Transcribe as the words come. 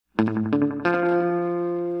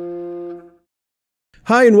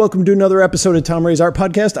Hi, and welcome to another episode of Tom Ray's Art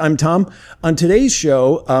Podcast. I'm Tom. On today's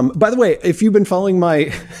show, by the way, if you've been following my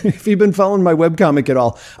webcomic at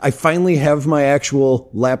all, I finally have my actual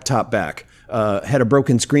laptop back. Had a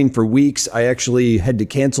broken screen for weeks. I actually had to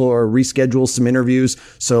cancel or reschedule some interviews,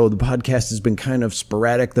 so the podcast has been kind of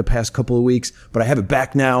sporadic the past couple of weeks, but I have it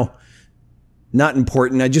back now. Not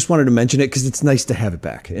important. I just wanted to mention it because it's nice to have it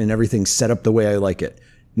back and everything's set up the way I like it.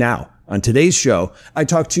 Now, on today's show, I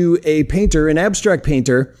talked to a painter, an abstract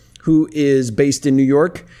painter who is based in New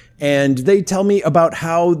York, and they tell me about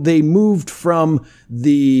how they moved from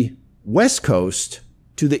the West Coast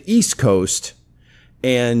to the East Coast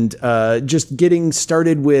and just getting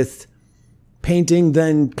started with painting,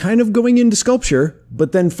 then kind of going into sculpture,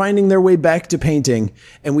 but then finding their way back to painting.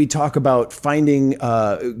 And we talk about finding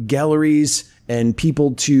galleries and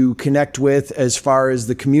people to connect with as far as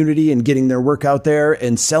the community and getting their work out there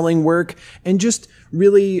and selling work, and just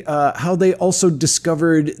really how they also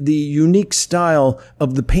discovered the unique style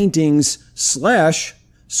of the paintings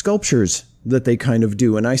 / sculptures that they kind of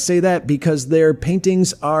do. And I say that because their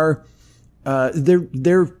paintings are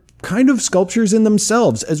they're kind of sculptures in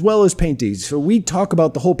themselves as well as paintings. So we talk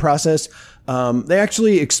about the whole process. They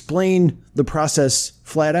actually explain the process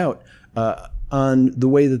flat out on the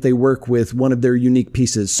way that they work with one of their unique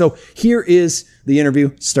pieces. So here is the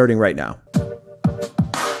interview starting right now.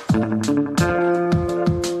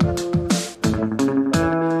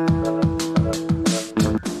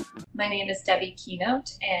 My name is Debbi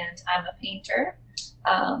Kenote, and I'm a painter.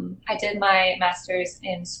 I did my master's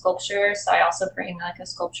in sculpture, so I also bring like a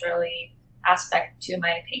sculpturally aspect to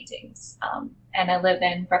my paintings. And I live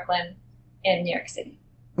in Brooklyn in New York City.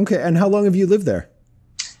 Okay, and how long have you lived there?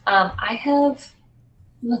 I have,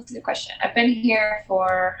 that's a good question. I've been here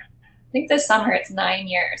for, I think this summer it's 9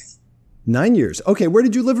 years. 9 years. Okay, where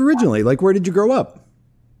did you live originally? Like, where did you grow up?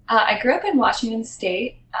 I grew up in Washington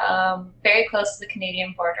State, very close to the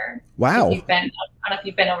Canadian border. Wow. I don't know if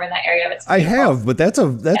you've been over in that area. But it's I have, but that's a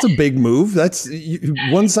big move. That's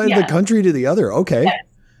one side of the country to the other. Okay. Yes.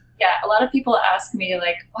 Yeah, a lot of people ask me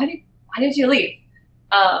like, why did you leave?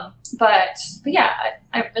 But yeah,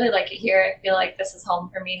 I really like it here. I feel like this is home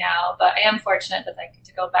for me now, but I am fortunate that I get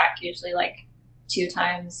to go back usually like 2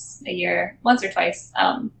 times a year, once or twice.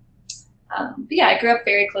 But yeah, I grew up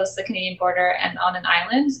very close to the Canadian border and on an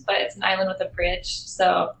island, but it's an island with a bridge.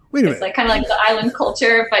 So it's like kind of like the island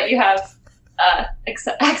culture, but you have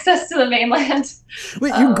access to the mainland.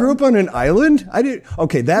 Wait, you grew up on an island? I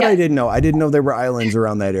didn't know. I didn't know there were islands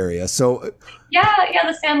around that area. So yeah,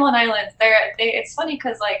 the San Juan Islands. It's funny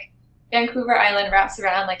because like Vancouver Island wraps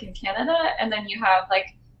around like in Canada, and then you have like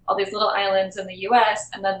all these little islands in the U.S.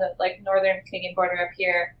 and then the like northern Canadian border up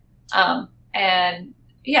here, and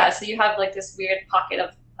yeah, so you have like this weird pocket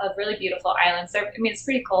of really beautiful islands. I mean, it's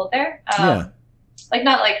pretty cold there. Like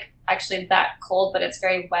not like actually that cold, but it's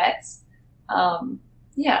very wet.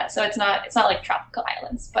 Yeah, so it's not like tropical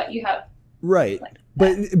islands, but you have right. Like,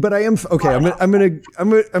 but I am okay. I'm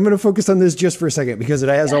gonna focus on this just for a second because it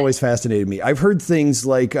has always fascinated me. I've heard things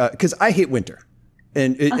like because I hate winter.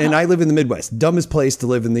 And I live in the Midwest, dumbest place to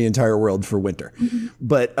live in the entire world for winter. Mm-hmm.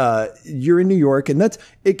 But you're in New York, and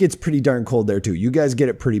it gets pretty darn cold there too. You guys get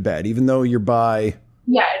it pretty bad, even though you're by.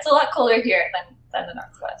 Yeah, it's a lot colder here than the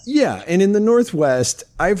Northwest. Yeah, and in the Northwest,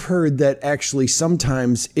 I've heard that actually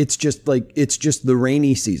sometimes it's just the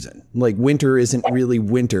rainy season. Like winter isn't really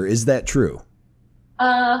winter. Is that true?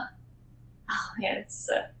 Yeah, it's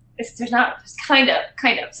kind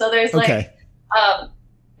of. So there's like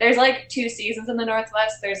there's like 2 seasons in the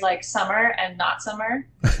Northwest. There's like summer and not summer.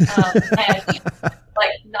 And like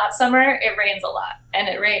not summer, it rains a lot. And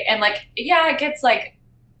it gets like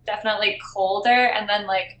definitely colder. And then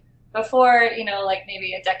like before, like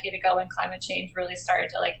maybe a decade ago when climate change really started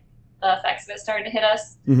to like, the effects of it started to hit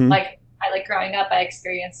us. Mm-hmm. Like growing up, I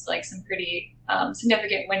experienced like some pretty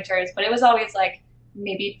significant winters, but it was always like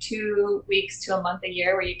maybe 2 weeks to a month a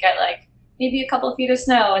year where you get like maybe a couple of feet of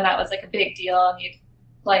snow. And that was like a big deal. And you'd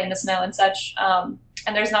play in the snow and such.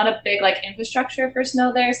 And there's not a big like infrastructure for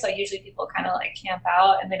snow there. So usually people kind of like camp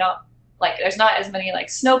out, and they don't like, there's not as many like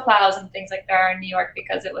snow plows and things like there are in New York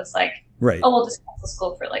because it was like, right. Oh, we'll just cancel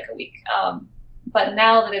school for like a week. But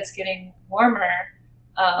now that it's getting warmer,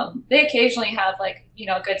 they occasionally have like,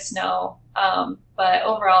 good snow. But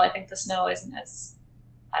overall, I think the snow isn't as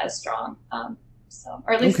strong.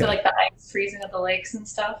 Or at least like the ice freezing of the lakes and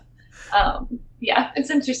stuff. Yeah,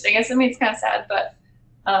 it's interesting. It's kind of sad, but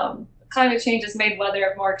climate change has made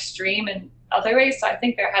weather more extreme in other ways. So I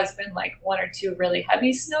think there has been like 1 or 2 really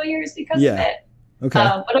heavy snow years because of it. Okay.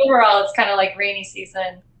 But overall, it's kind of like rainy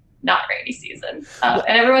season, not rainy season. And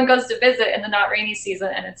everyone goes to visit in the not rainy season,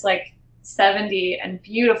 and it's like 70 and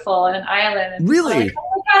beautiful and an island. And really? Like, oh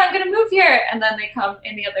my God, I'm going to move here. And then they come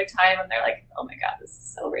any other time and they're like, oh my God, this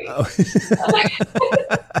is so great.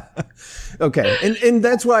 Okay. And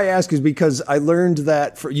that's why I ask, is because I learned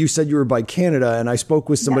that you said you were by Canada, and I spoke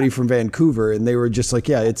with somebody from Vancouver, and they were just like,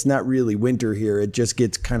 yeah, it's not really winter here. It just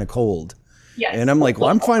gets kind of cold. Yes. And I'm like, well,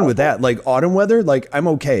 I'm fine with that. Like autumn weather, like I'm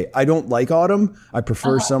okay. I don't like autumn. I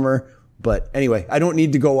prefer summer. But anyway, I don't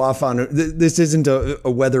need to go off on this. Isn't a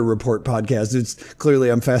weather report podcast. It's clearly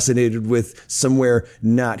I'm fascinated with somewhere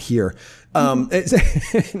not here. Now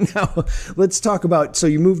let's talk about. So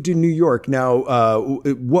you moved to New York. Now,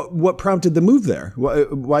 what prompted the move there?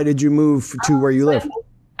 Why did you move to where you live?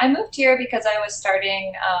 I moved here because I was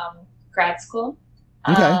starting grad school.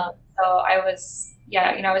 Okay. So I was,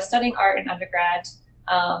 I was studying art in undergrad,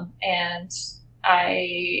 and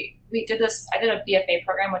I did a BFA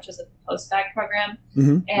program, which was a postbac program,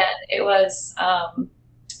 and it was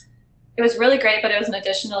really great, but it was an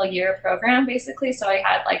additional year program basically. So I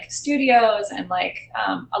had like studios and like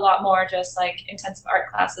a lot more just like intensive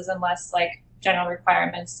art classes and less like general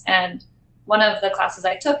requirements. And one of the classes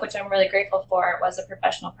I took, which I'm really grateful for, was a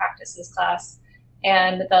professional practices class.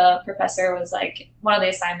 And the professor was like, one of the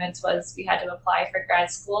assignments was we had to apply for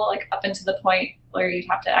grad school, like up until the point where you'd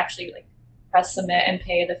have to actually like press submit and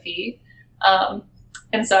pay the fee.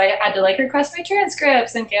 And so I had to like request my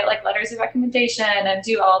transcripts and get like letters of recommendation and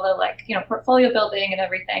do all the like, portfolio building and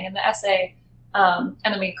everything and the essay. And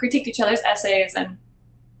then we critiqued each other's essays, and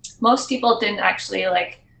most people didn't actually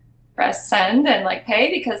like press send and like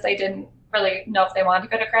pay because they didn't really know if they wanted to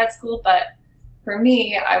go to grad school. But for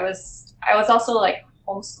me, I was also like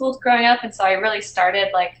homeschooled growing up. And so I really started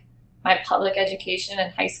like my public education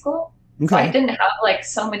in high school. Okay. So I didn't have like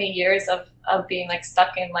so many years of being like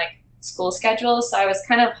stuck in like school schedules. So I was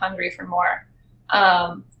kind of hungry for more.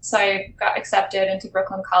 So I got accepted into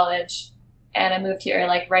Brooklyn College, and I moved here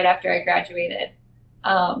like right after I graduated,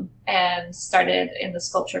 and started in the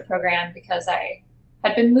sculpture program because I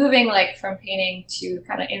had been moving like from painting to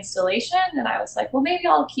kind of installation. And I was like, well, maybe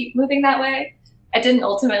I'll keep moving that way. I didn't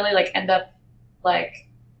ultimately like end up like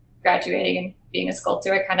graduating and being a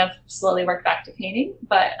sculptor. I kind of slowly worked back to painting,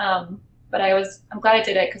 but I'm glad I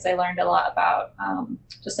did it because I learned a lot about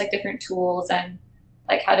just like different tools and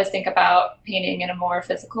like how to think about painting in a more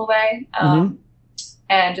physical way,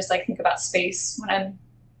 and just like think about space when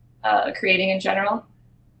I'm creating in general.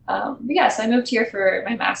 So I moved here for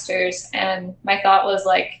my master's, and my thought was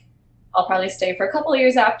like, I'll probably stay for a couple of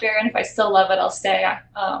years after, and if I still love it, I'll stay.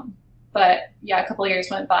 But yeah, a couple of years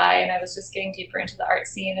went by, and I was just getting deeper into the art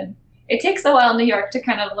scene, and it takes a while in New York to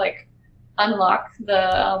kind of like unlock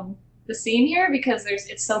the scene here because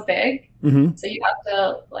it's so big. So you have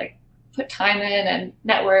to like put time in and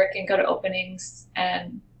network and go to openings,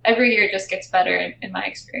 and every year just gets better in my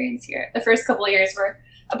experience here. The first couple of years were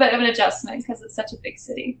a bit of an adjustment because it's such a big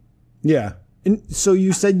city. Yeah. And so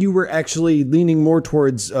you said you were actually leaning more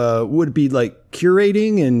towards would it be like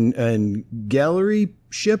curating and gallery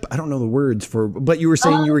ship? I don't know the words but you were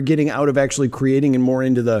saying you were getting out of actually creating and more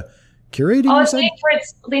into the curating. I was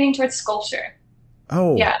leaning towards sculpture.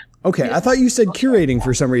 Oh, yeah. Okay, I thought you said curating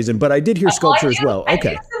for some reason, but I did hear sculpture as well.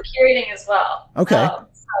 Okay, I do some curating as well. Okay,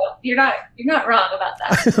 so you're not wrong about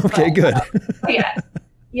that. Okay, good.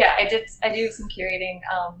 Yeah, I do some curating,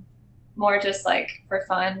 more just like for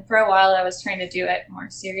fun. For a while, I was trying to do it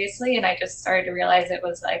more seriously, and I just started to realize it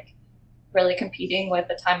was like really competing with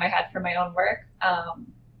the time I had for my own work.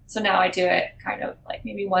 So now I do it kind of like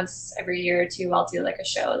maybe once every year or two. I'll do like a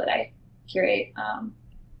show that I curate.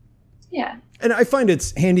 Yeah. And I find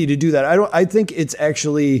it's handy to do that. I think it's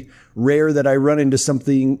actually rare that I run into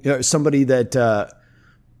somebody that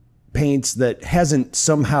paints that hasn't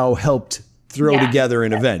somehow helped throw together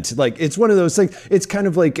an event. Like it's one of those things. It's kind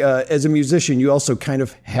of like as a musician, you also kind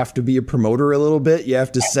of have to be a promoter a little bit. You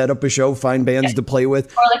have to set up a show, find bands to play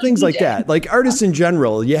with, like things like that. Like artists in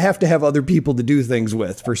general, you have to have other people to do things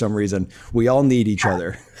with for some reason. We all need each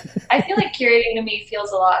other. I feel like curating to me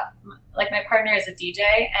feels a lot like my partner is a DJ,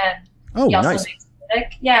 and he also makes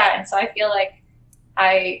music. Yeah. And so I feel like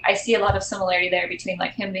I see a lot of similarity there between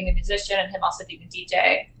like him being a musician and him also being a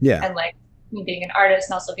DJ. Yeah. And like me being an artist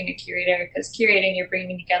and also being a curator, because curating, you're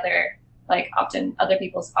bringing together like often other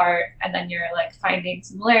people's art, and then you're like finding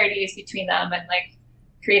similarities between them and like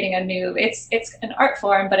creating a new, it's an art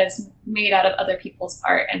form, but it's made out of other people's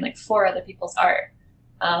art and like for other people's art.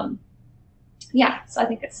 Yeah, so I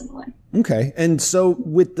think it's similar. Okay. And so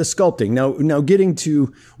with the sculpting, now getting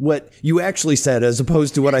to what you actually said as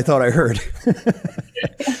opposed to what I thought I heard.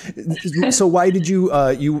 So why did you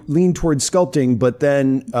lean towards sculpting, but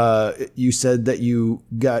then you said that you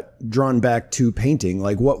got drawn back to painting?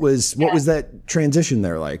 Like what was that transition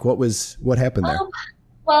there like? What happened there?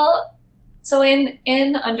 Well, so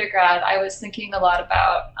in undergrad, I was thinking a lot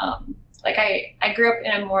about like I grew up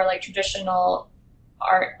in a more like traditional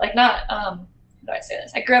art, like not how do I say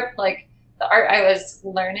this? I grew up like the art I was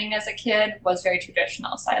learning as a kid was very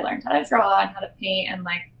traditional. So I learned how to draw and how to paint, and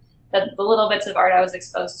like the little bits of art I was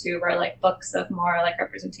exposed to were like books of more like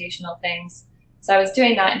representational things. So I was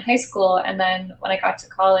doing that in high school, and then when I got to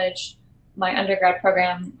college, my undergrad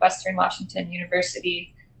program, Western Washington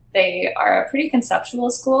University, they are a pretty conceptual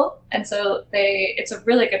school, and so it's a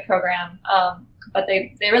really good program. But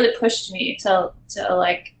they really pushed me to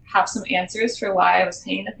like have some answers for why I was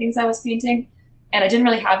painting the things I was painting. And I didn't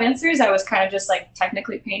really have answers. I was kind of just like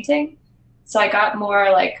technically painting. So I got more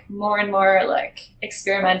and more like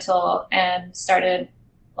experimental and started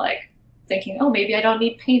like thinking, oh, maybe I don't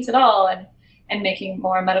need paint at all, and making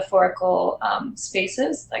more metaphorical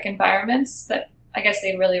spaces, like environments that I guess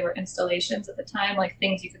they really were installations at the time, like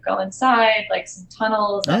things you could go inside, like some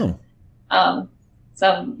tunnels. Oh. And,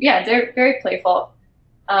 they're very playful.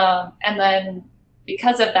 And then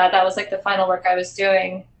because of that was like the final work I was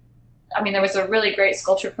doing. I mean, there was a really great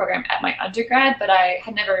sculpture program at my undergrad, but I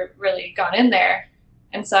had never really gone in there.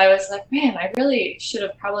 And so I was like, man, I really should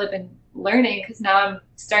have probably been learning, because now I'm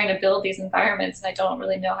starting to build these environments and I don't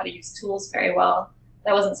really know how to use tools very well.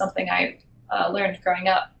 That wasn't something I learned growing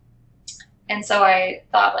up. And so I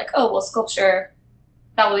thought like, oh, well, sculpture,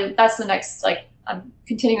 that's the next, like, I'm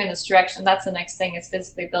continuing in this direction. That's the next thing, is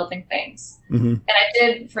physically building things. Mm-hmm. And I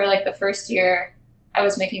did for like the first year, I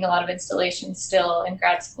was making a lot of installations still in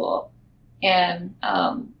grad school. And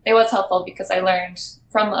it was helpful because I learned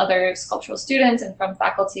from other sculptural students and from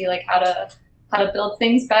faculty, like how to build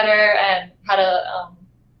things better, and how to,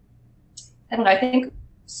 I don't know, I think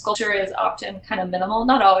sculpture is often kind of minimal,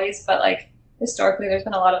 not always, but like historically there's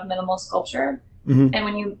been a lot of minimal sculpture. Mm-hmm. And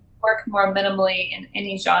when you work more minimally in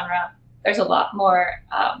any genre, there's a lot more,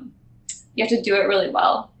 you have to do it really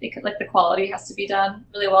well, because like the quality has to be done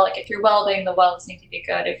really well. Like if you're welding, the welds need to be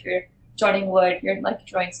good. If you're joining wood, your like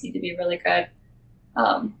joints need to be really good.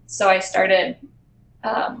 So I started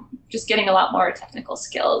just getting a lot more technical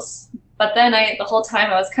skills. But then the whole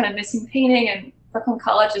time I was kind of missing painting, and Brooklyn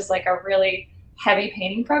College is like a really heavy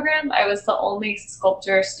painting program. I was the only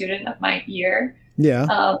sculpture student of my year.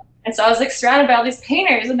 Yeah. And so I was like surrounded by all these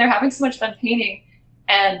painters, and they're having so much fun painting.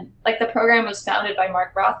 And like the program was founded by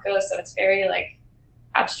Mark Rothko, so it's very like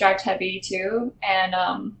abstract heavy too. And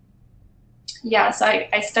so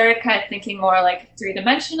I started kind of thinking more like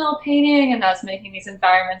 3-dimensional painting, and I was making these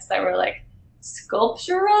environments that were like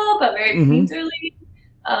sculptural but very painterly,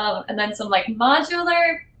 and then some like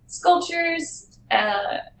modular sculptures.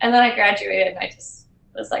 And then I graduated, and I just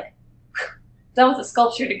was like done with the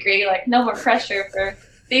sculpture degree, like no more pressure for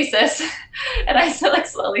thesis. And I so like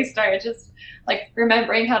slowly started just like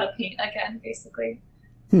remembering how to paint again, basically.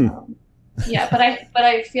 But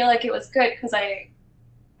I feel like it was good, because I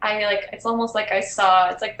like, it's almost like it's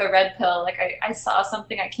like the red pill. Like I saw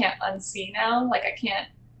something I can't unsee now. Like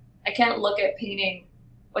I can't look at painting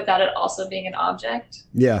without it also being an object.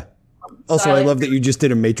 Yeah. Also, I love that you just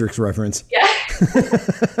did a Matrix reference. Yeah.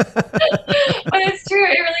 But it's true.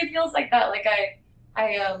 It really feels like that. Like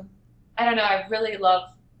I don't know. I really love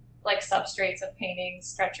like substrates of painting,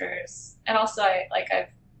 stretchers. And also I've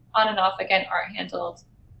on and off again art handled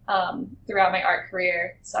throughout my art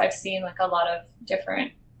career. So I've seen like a lot of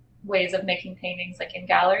different ways of making paintings, like in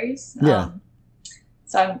galleries. Yeah.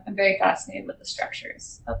 So I'm very fascinated with the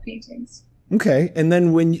structures of paintings. Okay. And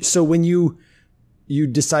then when you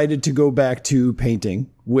decided to go back to painting,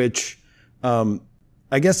 which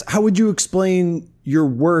I guess, how would you explain your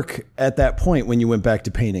work at that point when you went back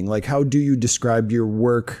to painting? Like, how do you describe your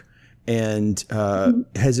work? And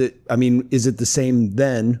is it the same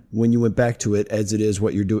then when you went back to it as it is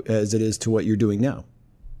to what you're doing now?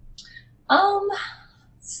 Let's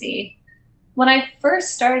see. When I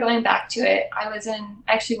first started going back to it, I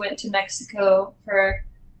actually went to Mexico for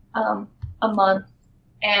a month,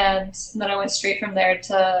 and then I went straight from there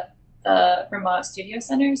to the Vermont Studio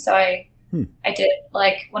Center. So I did,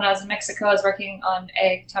 like, when I was in Mexico, I was working on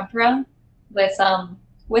egg tempura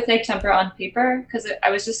with egg tempera on paper, because I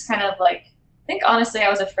was just kind of like, I think honestly I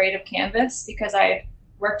was afraid of canvas, because I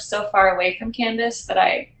worked so far away from canvas that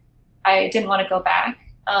I didn't want to go back.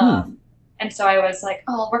 And so I was like,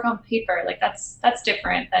 oh, I'll work on paper. Like that's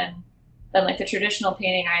different than than like the traditional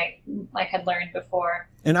painting I like had learned before.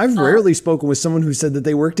 And I've rarely spoken with someone who said that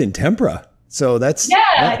they worked in tempera. So that's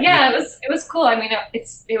it was cool. I mean,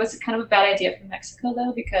 it was kind of a bad idea from Mexico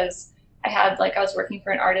though, because I was working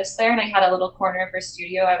for an artist there, and I had a little corner of her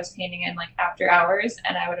studio I was painting in like after hours,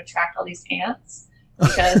 and I would attract all these ants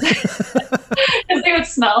because they would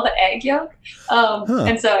smell the egg yolk.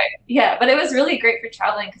 And so but it was really great for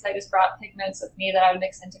traveling because I just brought pigments with me that I would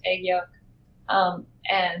mix into egg yolk.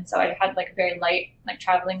 And so I had like a very light like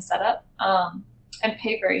traveling setup. And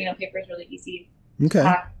paper, paper is really easy to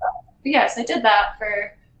pack. But yes, I did that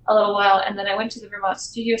for a little while, and then I went to the Vermont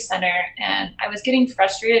Studio Center, and I was getting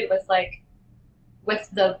frustrated with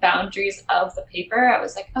the boundaries of the paper. I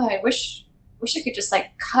was like, oh, I wish I could just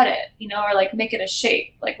like cut it, or like make it a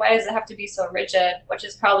shape. Like, why does it have to be so rigid? Which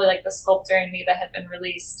is probably like the sculptor in me that had been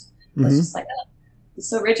released. It was just like, it's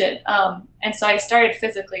so rigid. And so I started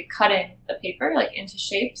physically cutting the paper like into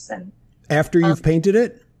shapes. And after you've painted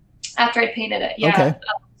it? After I painted it, yeah. Okay.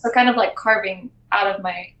 So kind of like carving out of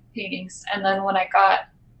my paintings. And then when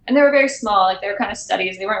and they were very small, like they were kind of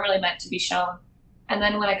studies. They weren't really meant to be shown. And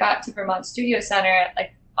then when I got to Vermont Studio Center,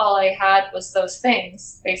 like all I had was those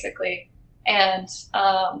things basically. And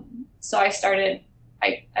so I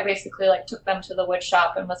basically like took them to the wood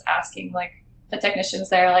shop and was asking like the technicians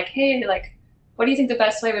there, like, hey, like, what do you think the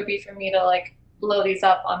best way would be for me to like blow these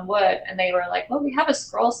up on wood? And they were like, well, we have a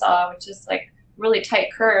scroll saw, which is like really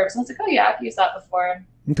tight curves. And I was like, oh yeah, I've used that before.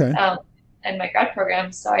 Okay. In my grad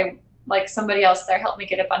program. So somebody else there helped me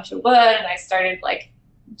get a bunch of wood, and I started like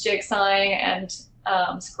jigsawing and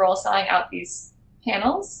scroll sawing out these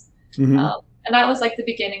panels. And that was like the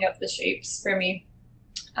beginning of the shapes for me.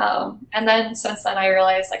 And then since then I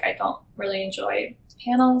realized like I don't really enjoy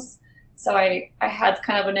panels. So I had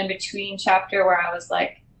kind of an in-between chapter where I was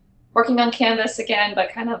like working on canvas again,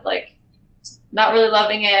 but kind of like not really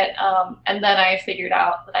loving it. And then I figured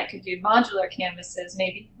out that I could do modular canvases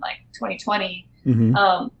maybe in like 2020,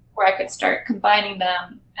 where I could start combining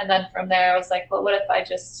them. And then from there I was like, well, what if I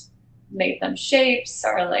just made them shapes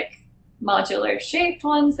or like modular shaped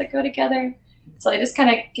ones that go together? So I just kind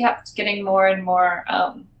of kept getting more and more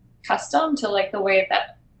custom to like the way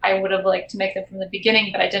that I would have liked to make them from the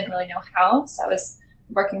beginning, but I didn't really know how. So I was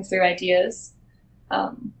working through ideas.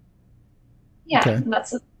 And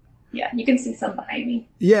you can see some behind me.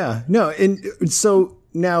 Yeah, no. And so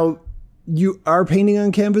now you are painting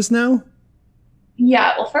on canvas now?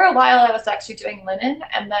 Yeah, well, for a while I was actually doing linen.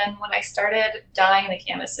 And then when I started dyeing the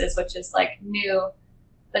canvases, which is like new,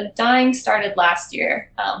 the dyeing started last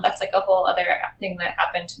year. That's like a whole other thing that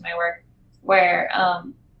happened to my work where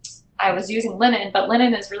I was using linen, but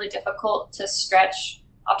linen is really difficult to stretch.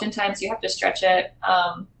 Oftentimes you have to stretch it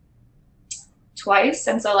twice.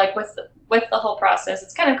 And so like with the whole process,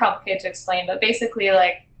 it's kind of complicated to explain, but basically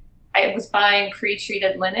like I was buying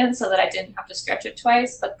pre-treated linen so that I didn't have to stretch it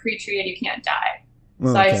twice, but pre-treated you can't dye.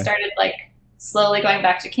 So I started like slowly going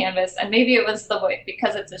back to canvas, and maybe it was the way,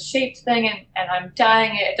 because it's a shaped thing and I'm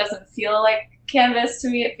dyeing it, it doesn't feel like canvas to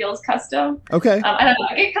me, it feels custom. Okay. I don't know,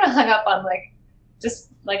 I get kind of hung up on like just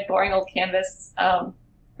like boring old canvas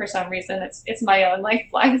for some reason. It's my own like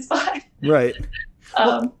blind spot. Right.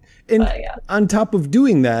 On top of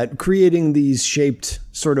doing that, creating these shaped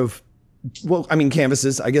sort of, well, I mean,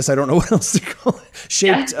 canvases, I guess I don't know what else to call it,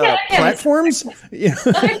 shaped platforms.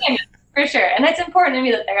 For sure. And it's important to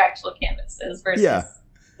me that they're actual canvases versus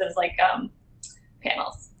like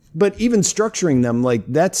panels. But even structuring them, like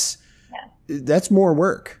that's more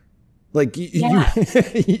work. Like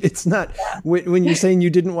it's not when you're saying you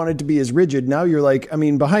didn't want it to be as rigid. Now you're like, I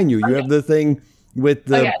mean, behind you have the thing with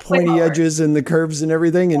the pointy edges and the curves and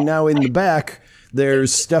everything. And now in the back,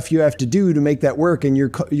 there's stuff you have to do to make that work. And you're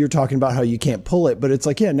talking about how you can't pull it, but it's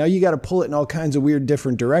like, now you got to pull it in all kinds of weird,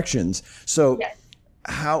 different directions. So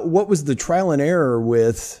what was the trial and error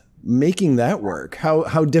with making that work?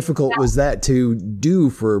 How difficult was that to do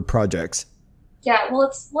for projects? Yeah, well,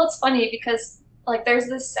 it's funny because like there's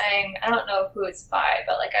this saying, I don't know who it's by,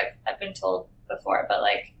 but like I've been told before, but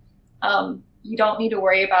like you don't need to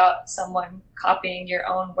worry about someone copying your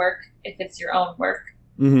own work if it's your own work,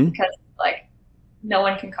 because like no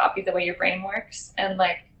one can copy the way your brain works. And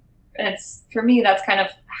like, it's, for me, that's kind of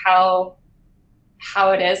how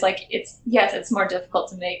it is. Like it's more difficult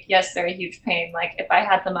to make. Yes, they're a huge pain. Like if I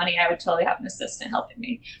had the money, I would totally have an assistant helping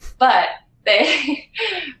me, but they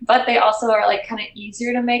also are like kind of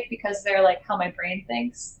easier to make because they're like how my brain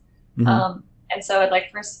thinks. And so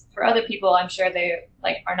like for other people, I'm sure they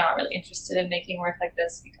like are not really interested in making work like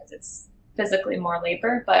this because it's physically more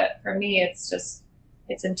labor. But for me, it's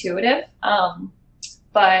intuitive.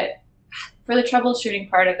 But for the troubleshooting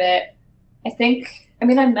part of it, I think I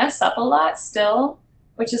mean, I mess up a lot still,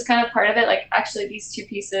 which is kind of part of it. Like actually these two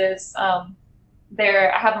pieces, I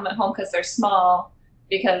have them at home because they're small,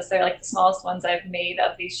 because they're like the smallest ones I've made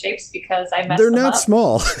of these shapes because I messed them up. They're not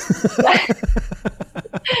small.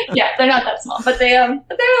 Yeah, they're not that small, but they're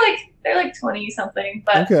like 20 something.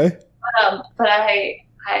 But okay. But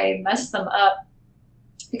I messed them up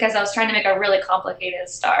because I was trying to make a really complicated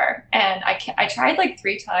star, and I tried like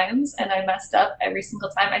 3 times and I messed up every single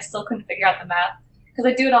time. I still couldn't figure out the math because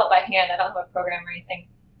I do it all by hand. I don't have a program or anything,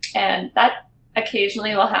 and that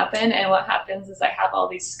occasionally will happen. And what happens is I have all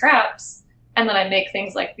these scraps, and then I make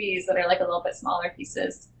things like these that are like a little bit smaller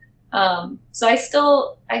pieces. So I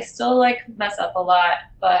still like mess up a lot,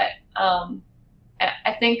 but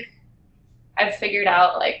I think I've figured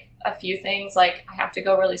out like a few things. Like I have to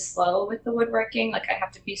go really slow with the woodworking. Like I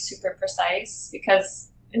have to be super precise,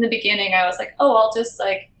 because in the beginning I was like, oh, I'll just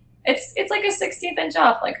like, it's like a 16th inch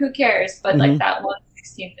off, like who cares? But like that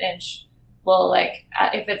 1/16 inch will like,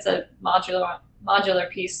 if it's a modular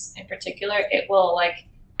piece in particular, it will like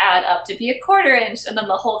add up to be a 1/4 inch, and then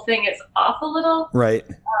the whole thing is off a little. Right.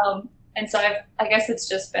 And so I guess it's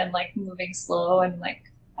just been like moving slow and like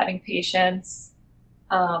having patience.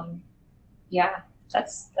 Yeah,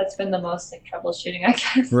 that's been the most like troubleshooting, I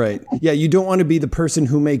guess. Right. Yeah. You don't want to be the person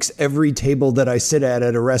who makes every table that I sit at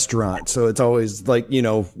a restaurant. So it's always like, you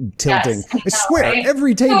know, tilting. Yes, I swear, right?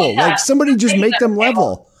 Every table, like somebody just make them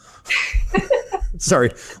level. Sorry,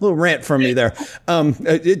 a little rant from me there.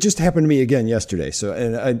 It just happened to me again yesterday. So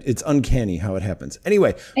it's uncanny how it happens.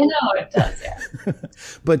 Anyway. I know it does, yeah.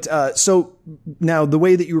 But so now the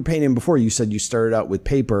way that you were painting before, you said you started out with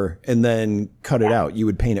paper and then cut it out. You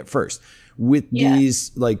would paint it first. With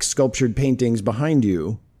these like sculptured paintings behind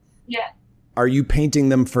you, are you painting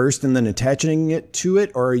them first and then attaching it to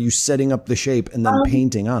it? Or are you setting up the shape and then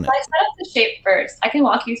painting on it? I set up the shape first. I can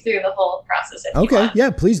walk you through the whole process if you want.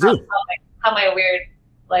 Yeah, please do. How my weird,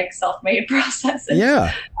 like, self-made process is.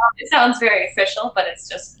 Yeah. It sounds very official, but it's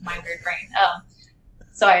just my weird brain.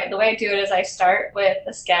 So the way I do it is I start with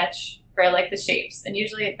a sketch for, like, the shapes. And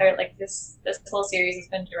usually they're, like, this whole series has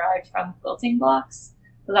been derived from quilting blocks.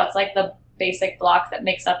 So that's, like, the basic block that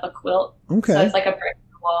makes up a quilt. Okay. So it's like a brick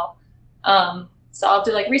wall. So I'll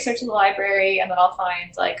do, like, research in the library, and then I'll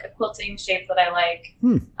find, like, a quilting shape that I like.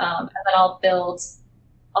 And then I'll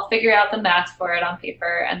figure out the math for it on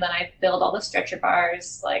paper, and then I build all the stretcher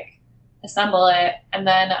bars, like assemble it, and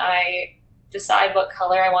then I decide what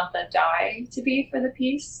color I want the dye to be for the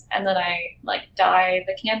piece, and then I like dye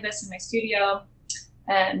the canvas in my studio,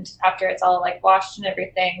 and after it's all like washed and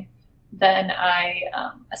everything, then I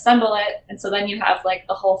assemble it, and so then you have like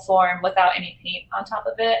the whole form without any paint on top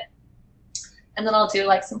of it, and then I'll do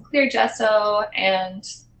like some clear gesso, and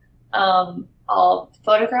I'll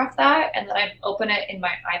photograph that, and then I open it in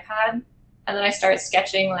my iPad, and then I start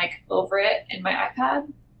sketching like over it in my iPad.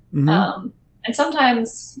 And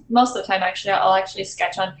sometimes, most of the time actually, I'll actually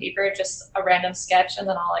sketch on paper, just a random sketch, and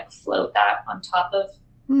then I'll like float that on top of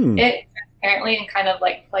it transparently and kind of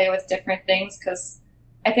like play with different things. Because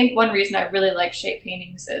I think one reason I really like shape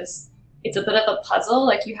paintings is it's a bit of a puzzle.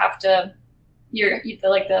 Like you have to,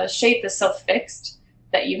 like the shape is so fixed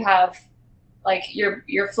that you have like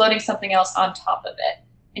you're floating something else on top of it,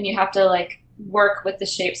 and you have to like work with the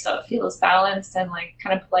shape so it feels balanced, and like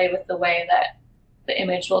kind of play with the way that the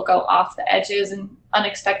image will go off the edges in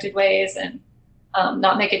unexpected ways, and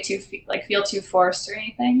not make it feel too forced or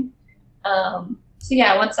anything. So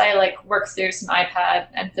yeah, once I like work through some iPad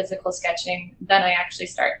and physical sketching, then I actually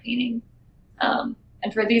start painting.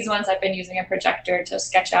 And for these ones, I've been using a projector to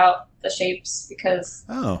sketch out the shapes, because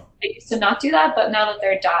I used to not do that, but now that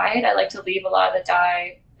they're dyed, I like to leave a lot of the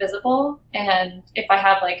dye visible. And if I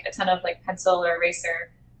have like a ton of like pencil or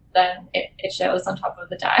eraser, then it shows on top of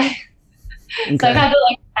the dye. Okay. So I've had to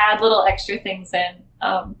like add little extra things in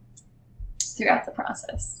throughout the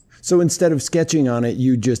process. So instead of sketching on it,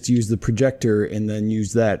 you just use the projector and then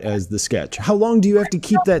use that as the sketch. How long do you have to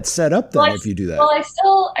keep that set up then if you do that? Well,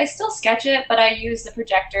 I still sketch it, but I use the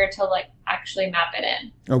projector to like actually map it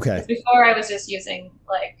in. Okay. Before I was just using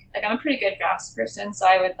like I'm a pretty good drafts person, so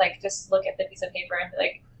I would like just look at the piece of paper and be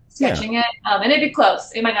like sketching it, and it'd be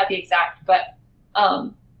close. It might not be exact, but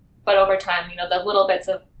over time, the little bits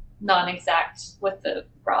of non-exact with the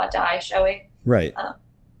raw dye showing. Right.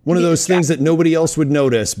 One of those things that nobody else would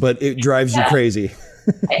notice, but it drives you crazy.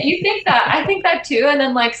 You think that. I think that too. And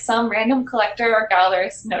then like some random collector or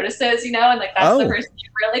gallerist notices, and like that's the person you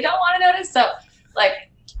really don't want to notice. So like,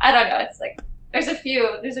 I don't know. It's like, there's a few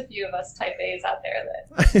of us type A's out there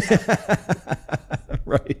that.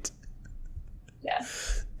 Right. Yeah.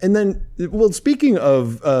 And then, well, speaking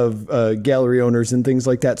of gallery owners and things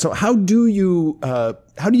like that, so how do you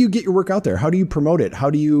get your work out there? How do you promote it? How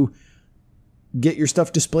do you get your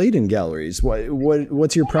stuff displayed in galleries?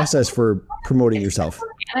 What's your process for promoting yourself? It's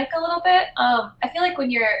organic a little bit. I feel like when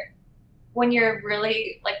you're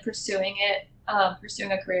really like pursuing a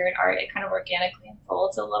career in art, it kind of organically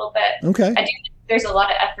unfolds a little bit. Okay. I do think there's a lot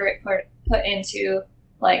of effort put into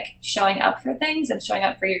like showing up for things and showing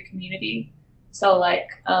up for your community. So like,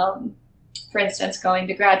 for instance, going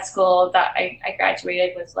to grad school, that I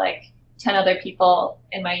graduated with like 10 other people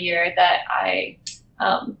in my year that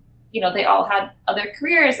they all had other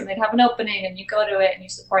careers and they'd have an opening and you go to it and you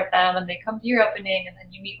support them and they come to your opening and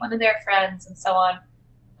then you meet one of their friends and so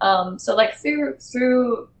on. So like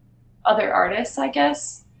through other artists, I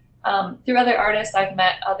guess, through other artists, I've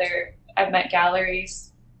met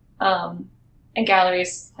galleries, and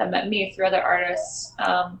galleries have met me through other artists.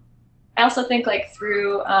 I also think like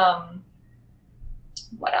through,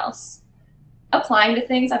 what else? Applying to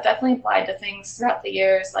things. I've definitely applied to things throughout the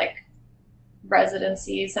years. Like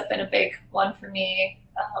residencies have been a big one for me.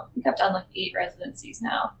 I think I've done like 8 residencies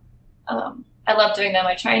now. I love doing them.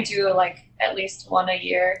 I try and do like at least one a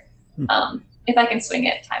year, if I can swing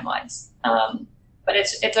it time-wise. But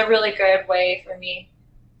it's a really good way for me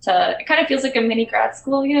it kind of feels like a mini grad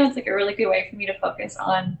school, it's like a really good way for me to focus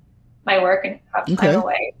on my work and have time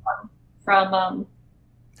away from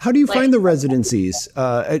how do you find the residencies?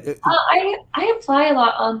 I apply a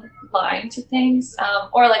lot online to things,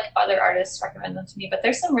 or like other artists recommend them to me, but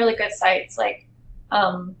there's some really good sites. Like,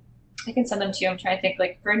 I can send them to you. I'm trying to think,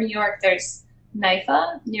 like for New York, there's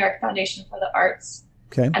NYFA, New York Foundation for the Arts.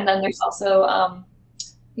 Okay. And then there's also, I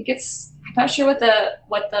think I'm not sure what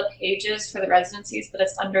the page is for the residencies, but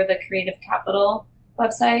it's under the Creative Capital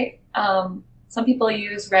website. Some people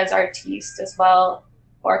use Res Artiste as well,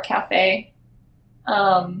 or Cafe.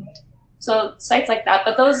 So sites like that,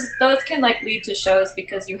 but those can like lead to shows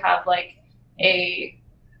because you have like maybe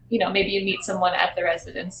you meet someone at the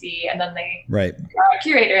residency and then they are a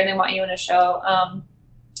curator and they want you in a show. I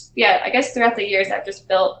guess throughout the years I've just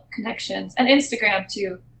built connections, and Instagram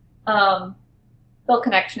too. Build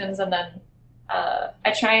connections, and then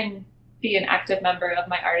I try and be an active member of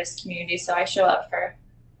my artist community. So I show up for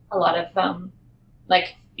a lot of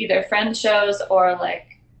like either friend shows or like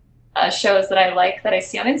shows that I like that I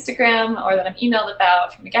see on Instagram or that I'm emailed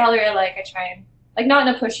about from a gallery I like. I try and like not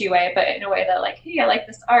in a pushy way, but in a way that like, hey, I like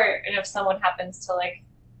this art. And if someone happens to like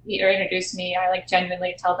meet or introduce me, I like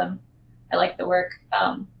genuinely tell them I like the work.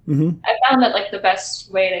 I found that like the best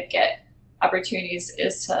way to get opportunities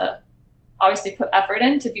is to obviously put effort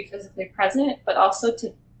in to be physically present, but also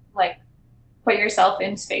to like put yourself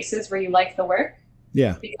in spaces where you like the work.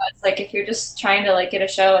 Yeah. Because like if you're just trying to like get a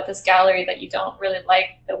show at this gallery that you don't really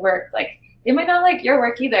like the work, like they might not like your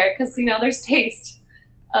work either, because there's taste.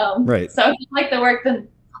 So if you like the work, then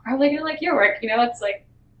I'm probably gonna like your work. It's like,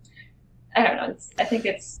 I don't know. I think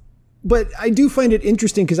it's. But I do find it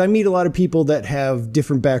interesting because I meet a lot of people that have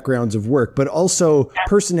different backgrounds of work, but also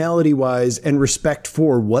personality wise and respect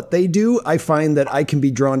for what they do. I find that I can be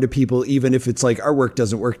drawn to people, even if it's like our work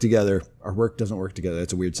doesn't work together. Our work doesn't work together.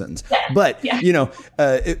 That's a weird sentence. But,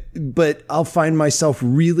 but I'll find myself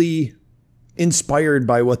really inspired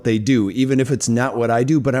by what they do, even if it's not what I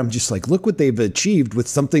do, but I'm just like, look what they've achieved with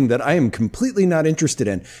something that I am completely not interested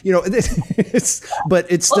in,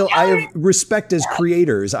 but it's still, I have respect as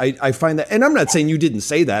creators. I find that, and I'm not saying you didn't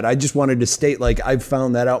say that. I just wanted to state, like, I've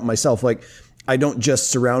found that out myself. Like, I don't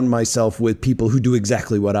just surround myself with people who do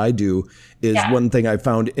exactly what I do is one thing I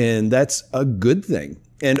found, and that's a good thing.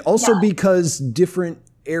 And also because different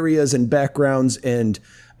areas and backgrounds and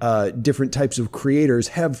different types of creators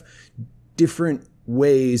have different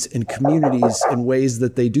ways and communities and ways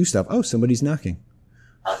that they do stuff. Oh, somebody's knocking.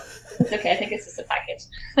 Oh, it's okay. I think it's just a package.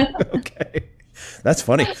 Okay. That's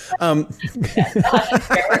funny. I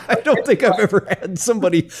don't think I've ever had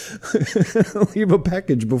somebody leave a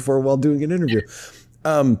package before while doing an interview.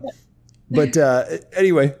 But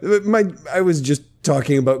anyway, I was just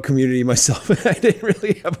talking about community myself, and I didn't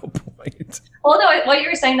really have a point. Well, no, what you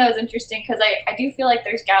were saying though is interesting, because I do feel like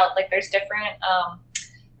there's different,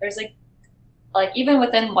 there's like even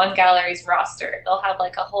within one gallery's roster, they'll have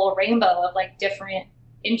like a whole rainbow of like different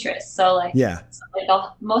interests. So like,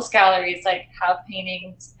 most galleries like have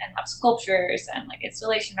paintings and have sculptures and like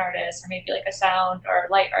installation artists, or maybe like a sound or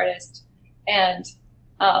light artist. And,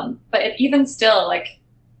 but even still, like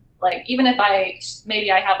even if I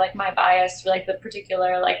have like my bias for like the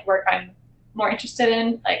particular like work I'm more interested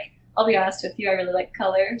in, like, I'll be honest with you, I really like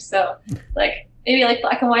color. So like maybe like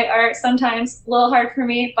black and white art sometimes a little hard for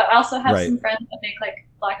me, but I also have some friends that make like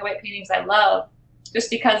black and white paintings I love. just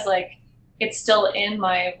because like it's still in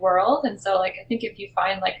my world. And so like I think if you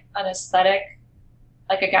find like an aesthetic,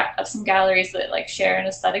 like some galleries that like share an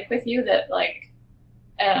aesthetic with you that like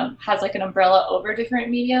has like an umbrella over different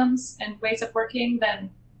mediums and ways of working, then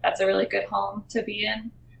that's a really good home to be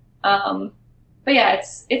in. But yeah,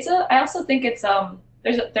 I also think it's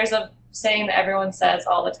there's a saying that everyone says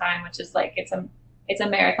all the time, which is like it's a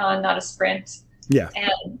marathon, not a sprint. Yeah.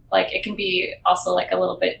 And like it can be also like a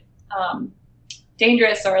little bit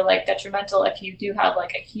dangerous or like detrimental if you do have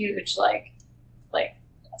like a huge like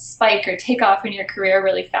spike or take off in your career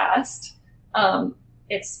really fast.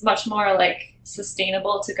 It's much more like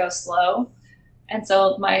sustainable to go slow. And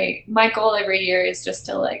so my goal every year is just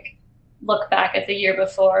to like look back at the year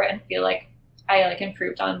before and feel like I like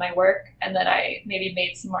improved on my work, and that I maybe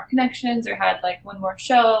made some more connections or had like one more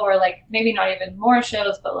show, or like maybe not even more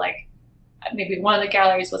shows, but like maybe one of the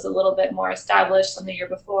galleries was a little bit more established than the year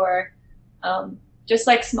before. Just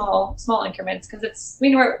like small increments, because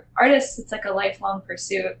we're artists, it's like a lifelong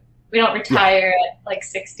pursuit. We don't retire at like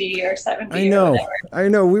 60 or 70. I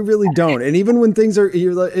know, we really don't. And even when things are,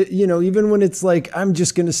 even when it's like, I'm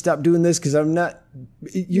just going to stop doing this because I'm not,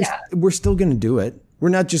 we're still going to do it. We're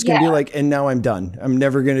not just going to be like, and now I'm done. I'm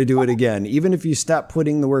never going to do it again. Even if you stop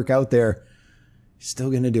putting the work out there, you're still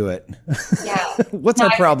going to do it. Yeah. What's our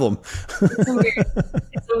problem? It's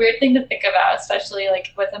a weird thing to think about, especially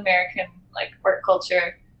like with American like work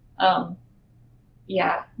culture. But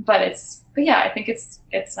I think it's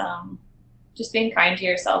just being kind to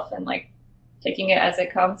yourself and like taking it as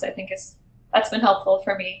it comes. I think that's been helpful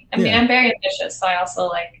for me. I mean, I'm very ambitious, so I also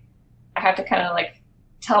like, I have to kind of like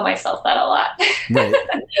tell myself that a lot. Right.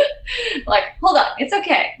 Like, hold on, it's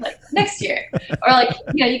okay. Like next year, or like,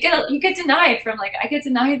 you get denied from like, I get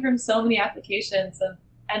denied from so many applications,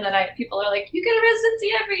 and then people are like, you get a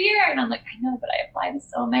residency every year, and I'm like, I know, but I apply to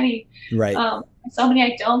so many. Right. So many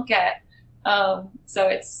I don't get. So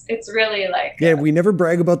it's really like, we never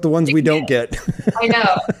brag about the ones we don't get. I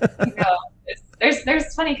know.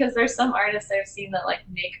 There's funny because there's some artists I've seen that like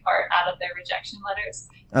make art out of their rejection letters.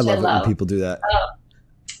 I love it when people do that.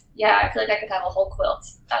 I feel like I could have a whole quilt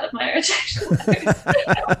out of my rejection letters.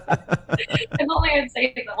 If only I'd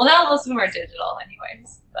save them. Well, now most of them are digital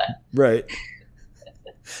anyways, but. Right.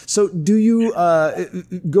 So do you,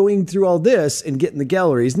 going through all this and getting the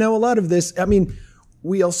galleries, now a lot of this, I mean,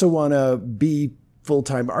 we also want to be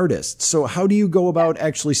full-time artists. So how do you go about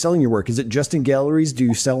actually selling your work? Is it just in galleries? Do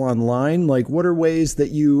you sell online? Like, what are ways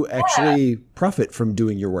that you actually profit from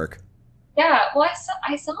doing your work? Yeah, well,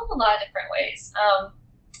 I sell in a lot of different ways.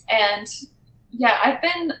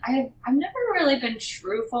 I've never really been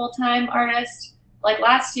true full-time artist. Like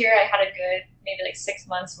last year I had a good, maybe like 6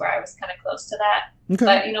 months where I was kind of close to that. Okay.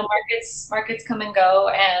 But, markets come and go,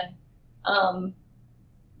 and, I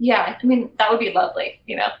mean, that would be lovely,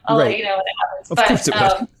 I'll let you know when it happens. Of course it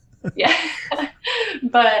would. Yeah.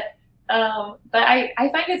 But I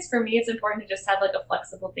find for me, it's important to just have like a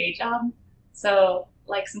flexible day job. So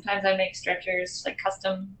like sometimes I make stretchers, like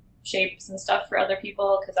custom shapes and stuff for other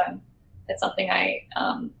people, because it's something I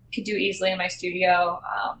could do easily in my studio.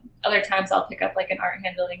 Other times I'll pick up like an art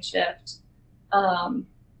handling shift.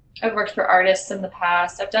 I've worked for artists in the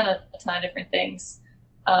past. I've done a ton of different things.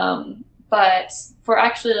 But for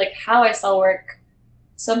actually like how I sell work,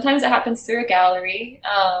 sometimes it happens through a gallery.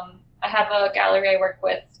 I have a gallery I work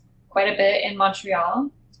with quite a bit in Montreal.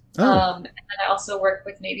 And then I also work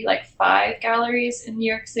with maybe like 5 galleries in New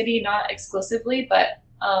York City, not exclusively, but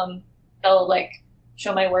they'll like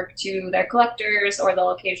show my work to their collectors, or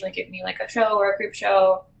they'll occasionally give me like a show or a group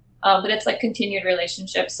show. But it's like continued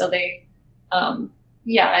relationships. So they,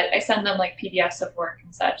 I send them like PDFs of work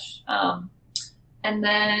and such. And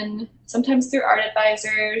then sometimes through art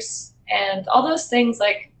advisors and all those things,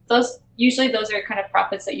 like usually those are kind of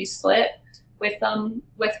profits that you split with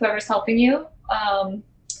whoever's helping you.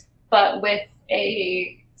 But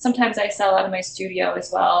sometimes I sell out of my studio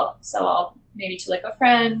as well. So I'll maybe to like a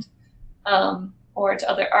friend, or to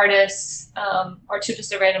other artists, or to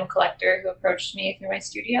just a random collector who approached me through my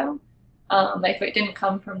studio. If it didn't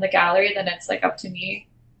come from the gallery, then it's like up to me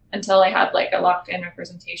until I have like a locked in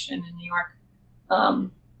representation in New York.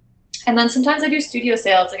 And then sometimes I do studio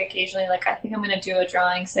sales, like occasionally, like I think I'm going to do a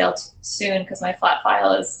drawing sale soon because my flat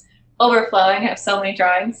file is overflowing. I have so many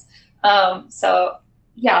drawings.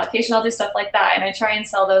 Occasionally I'll do stuff like that. And I try and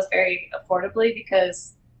sell those very affordably,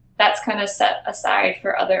 because that's kind of set aside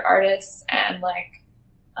for other artists and like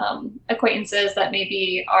acquaintances that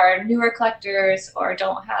maybe are newer collectors or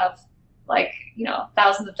don't have like,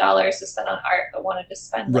 thousands of dollars to spend on art, but wanted to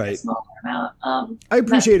spend like a smaller amount. I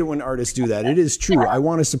appreciate it when artists do that. It is true. I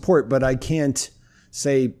want to support, but I can't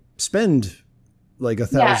say spend like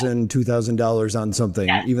 $1,000, $2,000 on something,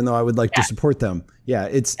 even though I would like to support them. Yeah.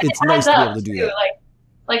 It's nice to be able to do that.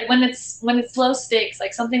 Like when it's low stakes,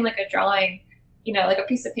 like something like a drawing, you know, like a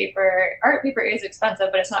piece of paper, art paper is expensive,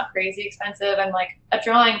 but it's not crazy expensive. And like a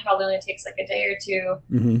drawing probably only takes like a day or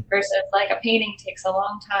two versus like a painting takes a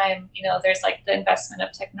long time. You know, there's like the investment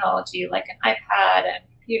of technology, like an iPad and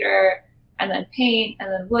computer, and then paint,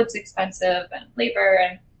 and then wood's expensive, and labor,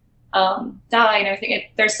 and dye and everything.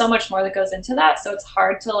 There's so much more that goes into that. So it's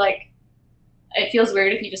hard to like, it feels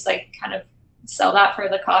weird if you just like kind of sell that for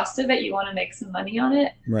the cost of it. You want to make some money on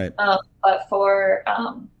it. Right. But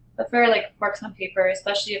for like works on paper,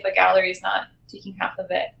 especially if a gallery is not taking half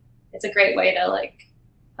of it, it's a great way to like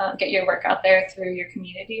get your work out there through your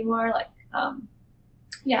community more. Like,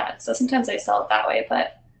 so sometimes I sell it that way,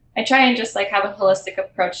 but I try and just like have a holistic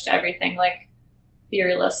approach to everything, like be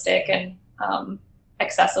realistic and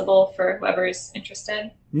accessible for whoever's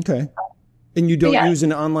interested. Okay. And you don't use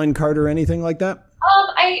an online cart or anything like that?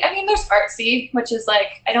 I mean, there's Artsy, which is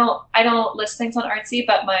like, I don't list things on Artsy,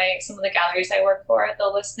 but some of the galleries I work for,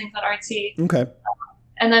 they'll list things on Artsy. Okay.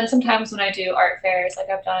 And then sometimes when I do art fairs, like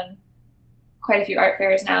I've done quite a few art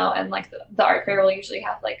fairs now, and like the art fair will usually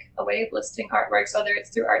have like a way of listing artworks, whether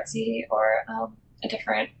it's through Artsy or a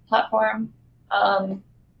different platform. And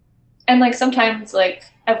like sometimes like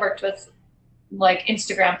I've worked with like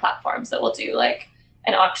Instagram platforms that will do like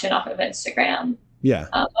an auction off of Instagram. Yeah.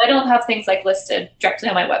 I don't have things like listed directly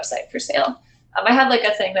on my website for sale. I have like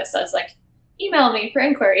a thing that says like, email me for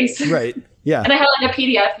inquiries. Right. Yeah. And I have like a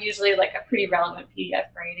PDF, usually like a pretty relevant PDF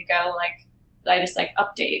ready to go. Like that I just like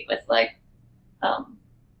update with like,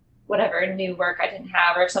 whatever new work I didn't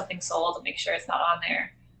have, or if something sold, to make sure it's not on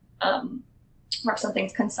there. Or if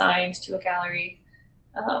something's consigned to a gallery.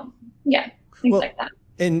 Things like that.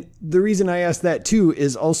 And the reason I asked that too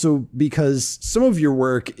is also because some of your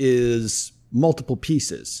work is multiple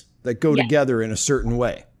pieces that go together in a certain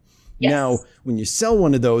way. Yes. Now, when you sell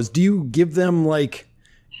one of those, do you give them like,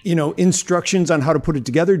 you know, instructions on how to put it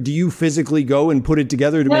together? Do you physically go and put it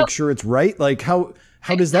together to make sure it's right? Like how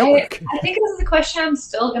does that work? I think this is a question I'm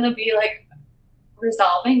still going to be like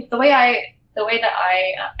resolving. The way that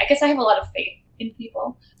I guess I have a lot of faith in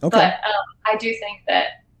people, but I do think that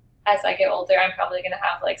as I get older, I'm probably going to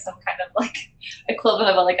have like some kind of like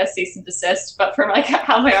equivalent of a cease and desist, but for like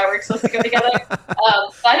how my artwork's supposed to go together. But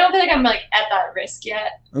I don't feel like I'm like at that risk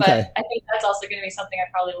yet. But I think that's also going to be something I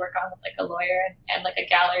probably work on with like a lawyer and like a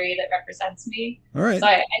gallery that represents me. All right. So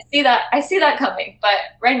I see that coming. But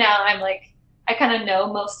right now I'm like, I kind of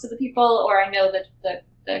know most of the people, or I know that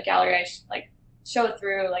the gallery I like showed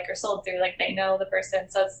through, like, or sold through, like they know the person.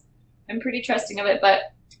 So I'm pretty trusting of it.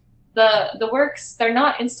 But the works, they're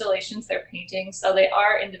not installations, they're paintings. So they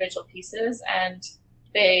are individual pieces, and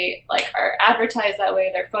they like are advertised that way.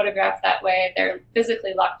 They're photographed that way. They're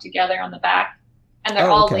physically locked together on the back, and they're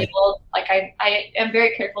all labeled. Like I am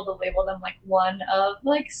very careful to label them like 1 of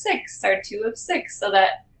like 6 or 2 of 6, so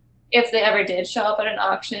that if they ever did show up at an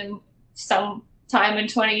auction sometime in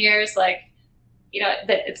 20 years, like, you know,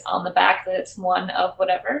 that it's on the back, that it's 1 of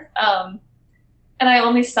whatever. And I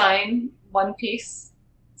only sign 1 piece.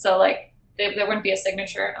 So like there wouldn't be a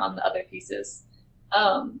signature on the other pieces.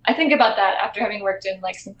 I think about that after having worked in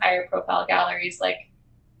like some higher profile galleries, like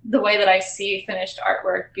the way that I see finished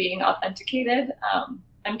artwork being authenticated.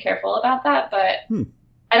 I'm careful about that, but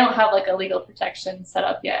I don't have like a legal protection set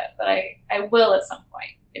up yet, but I will at some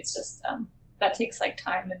point. It's just, that takes like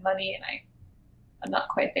time and money, and I'm not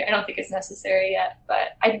quite there. I don't think it's necessary yet,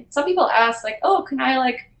 but some people ask like, oh, can I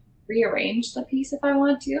like rearrange the piece if I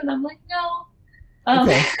want to? And I'm like, no.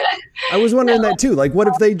 Okay. I was wondering that too. Like, what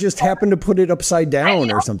if they just happen to put it upside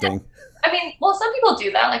down or something? I mean, well, some people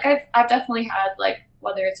do that. Like, I've definitely had like,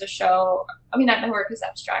 whether it's a show. I mean, my work is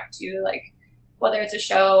abstract too. Like, whether it's a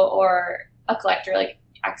show or a collector like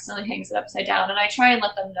accidentally hangs it upside down, and I try and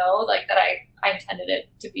let them know like that I intended it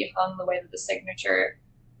to be hung the way that the signature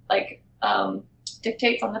like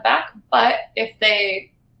dictates on the back. But if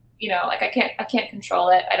they, you know, like I can't control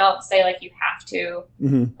it. I don't say like you have to.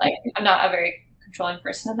 Like, I'm not a very controlling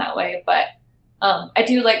person in that way, but I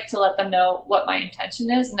do like to let them know what my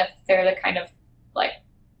intention is, and if they're the kind of like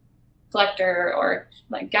collector or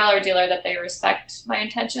like gallery dealer that they respect my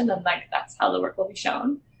intention, then like that's how the work will be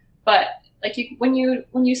shown. But like when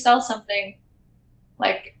you sell something,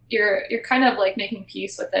 like you're kind of like making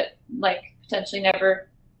peace with it, like potentially never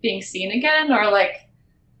being seen again, or like,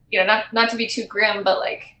 you know, not to be too grim, but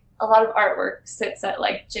like a lot of artwork sits at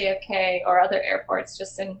like JFK or other airports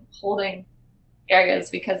just in holding areas,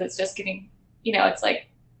 because it's just getting, you know, it's like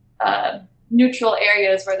neutral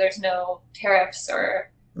areas where there's no tariffs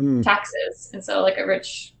or taxes. And so like a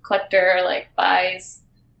rich collector like buys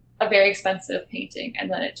a very expensive painting and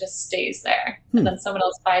then it just stays there. And then someone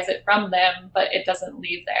else buys it from them, but it doesn't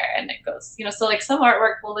leave there and it goes, so like some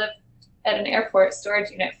artwork will live at an airport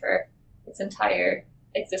storage unit for its entire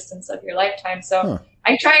existence of your lifetime. So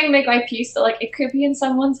I try and make my piece so like it could be in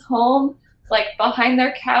someone's home, like behind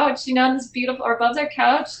their couch, in this beautiful, or above their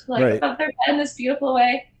couch, like above their bed in this beautiful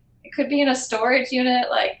way. It could be in a storage unit,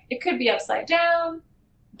 like it could be upside down,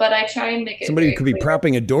 but I try and make it. Somebody could be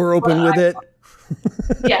propping a door open with it.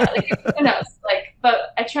 Yeah, like who knows? Like,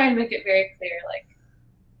 but I try and make it very clear, like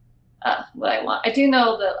what I want. I do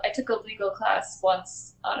know that I took a legal class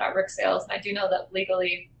once on artwork sales, and I do know that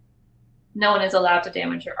legally, no one is allowed to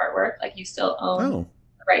damage your artwork. Like you still own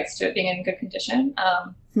the rights to it being in good condition.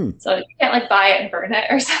 So you can't like buy it and burn it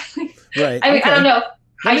or something. Right. I mean, I don't know.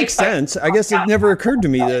 That makes sense. I guess it never occurred to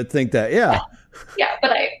me to think that. Yeah. Yeah,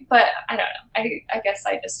 but I don't know. I guess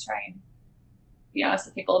I just try and be honest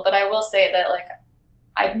with people. But I will say that like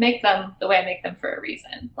I make them the way I make them for a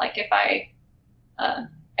reason. Like if I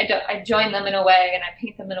join them in a way and I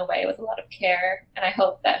paint them in a way with a lot of care, and I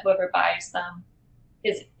hope that whoever buys them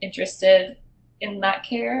is interested in that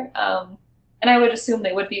care. And I would assume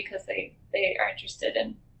they would be because they are interested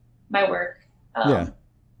in my work to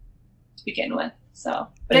begin with. So,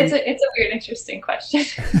 but it's a weird, interesting question.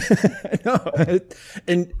 No,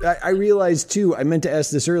 and I realized too, I meant to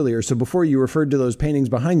ask this earlier. So before you referred to those paintings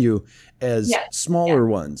behind you as smaller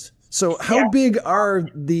ones. So how big are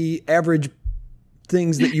the average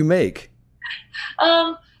things that you make?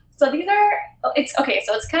 So these are, it's okay.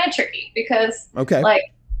 So it's kind of tricky because like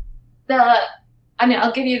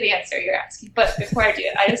I'll give you the answer you're asking, but before I do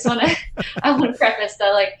it, I want to preface that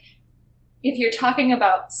like, if you're talking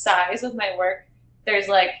about size of my work, there's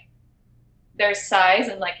size,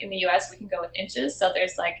 and like in the US we can go with inches. So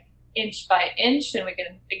there's like inch by inch, and we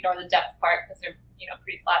can ignore the depth part because they're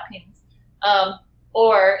pretty flat paintings.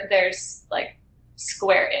 Or there's like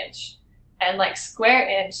square inch, and like square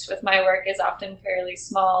inch with my work is often fairly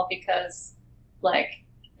small because like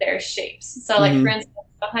they're shapes. So like for instance,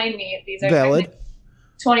 behind me, these are kind of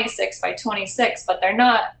 26 by 26, but they're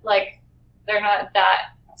not that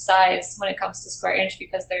size when it comes to square inch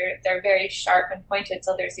because they're very sharp and pointed.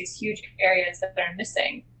 So there's these huge areas that they're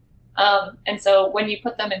missing. And so when you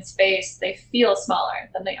put them in space, they feel smaller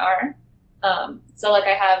than they are. So like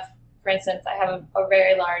for instance, I have a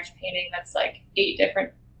very large painting that's like 8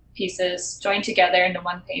 different pieces joined together into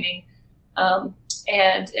one painting.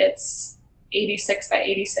 And it's 86 by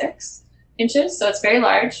 86 inches. So it's very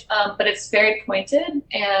large, but it's very pointed,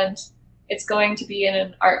 and it's going to be in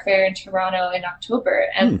an art fair in Toronto in October.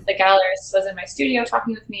 And the gallerist was in my studio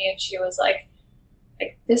talking with me, and she was like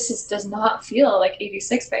this does not feel like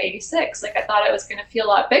 86 by 86. Like I thought it was going to feel a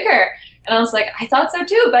lot bigger. And I was like, I thought so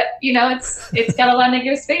too, but it's got a lot of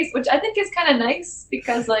negative space, which I think is kind of nice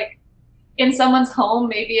because like in someone's home,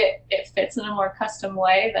 maybe it fits in a more custom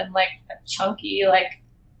way than like a chunky, like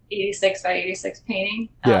 86 by 86 painting.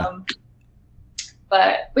 Yeah.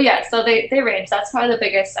 But yeah, so they range. That's probably the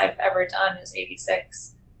biggest I've ever done is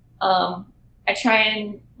 86. I try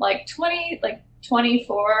and like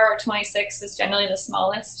 24 or 26 is generally the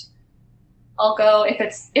smallest I'll go if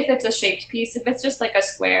it's a shaped piece. If it's just like a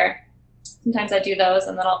square, sometimes I do those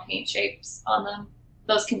and then I'll paint shapes on them.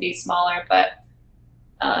 Those can be smaller, but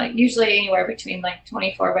usually anywhere between like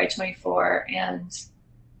 24 by 24 and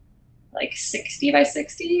like 60 by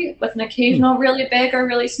 60 with an occasional really big or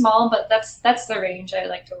really small, but that's the range I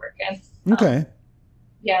like to work in. Okay.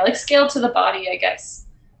 Yeah, like scale to the body, I guess.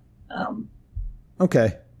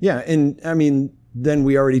 Okay. Yeah. And I mean, then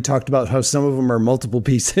we already talked about how some of them are multiple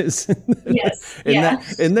pieces. Yes.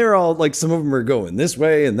 and they're all like, some of them are going this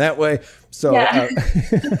way and that way. So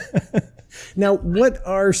now, what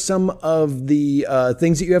are some of the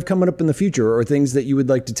things that you have coming up in the future, or things that you would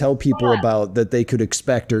like to tell people about that they could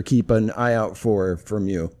expect or keep an eye out for from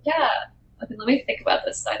you? Yeah. Okay, let me think about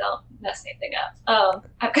this so I don't mess anything up.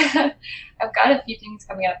 I've got a few things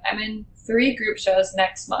coming up. I'm in 3 group shows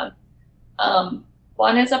next month.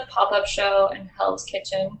 One is a pop-up show in Hell's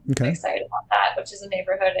Kitchen. Okay. I'm excited about that, which is a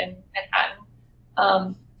neighborhood in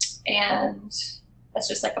Manhattan. And that's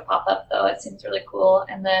just like a pop-up, though. It seems really cool.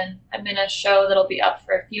 And then I'm in a show that'll be up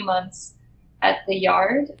for a few months at the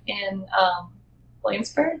Yard in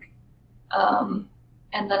Williamsburg. And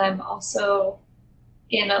then I'm also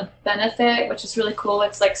in a benefit, which is really cool.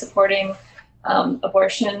 It's like supporting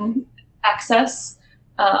abortion access.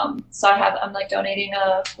 So I'm like donating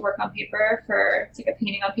a work on paper it's like a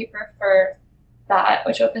painting on paper for that,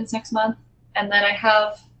 which opens next month. And then I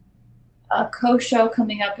have a co-show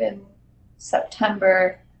coming up in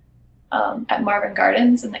September at Marvin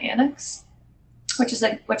Gardens in the Annex, which is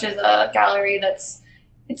a gallery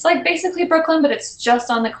it's like basically Brooklyn, but it's just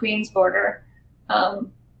on the Queens border.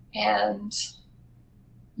 And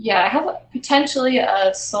yeah, I have potentially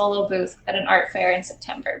a solo booth at an art fair in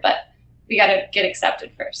September, but we got to get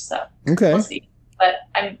accepted first. So we'll see. But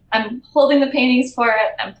I'm holding the paintings for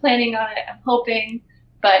it. I'm planning on it. I'm hoping,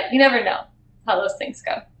 but you never know how those things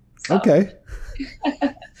go. So. Okay.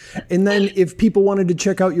 And then if people wanted to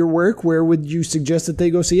check out your work, where would you suggest that they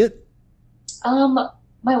go see it?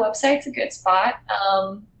 My website's a good spot,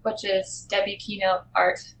 which is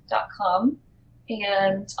debbikenoteart.com.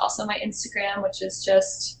 And also my Instagram, which is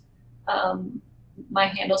just, my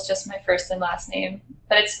handle's just my first and last name,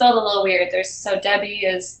 but it's spelled a little weird. So Debbi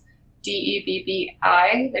is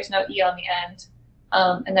Debbi. There's no E on the end.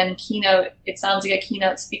 And then Kenote, it sounds like a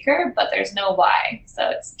keynote speaker, but there's no Y. So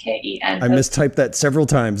it's Kenote. I mistyped that several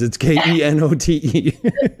times. It's Kenote.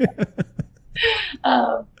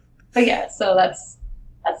 But yeah, so that's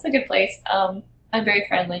a good place. I'm very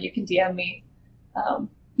friendly. You can DM me. I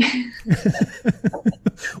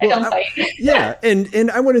don't fight. Yeah, and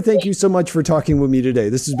I want to thank you so much for talking with me today.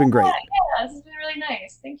 This has been great. Yeah, this has been really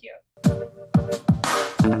nice. Thank you.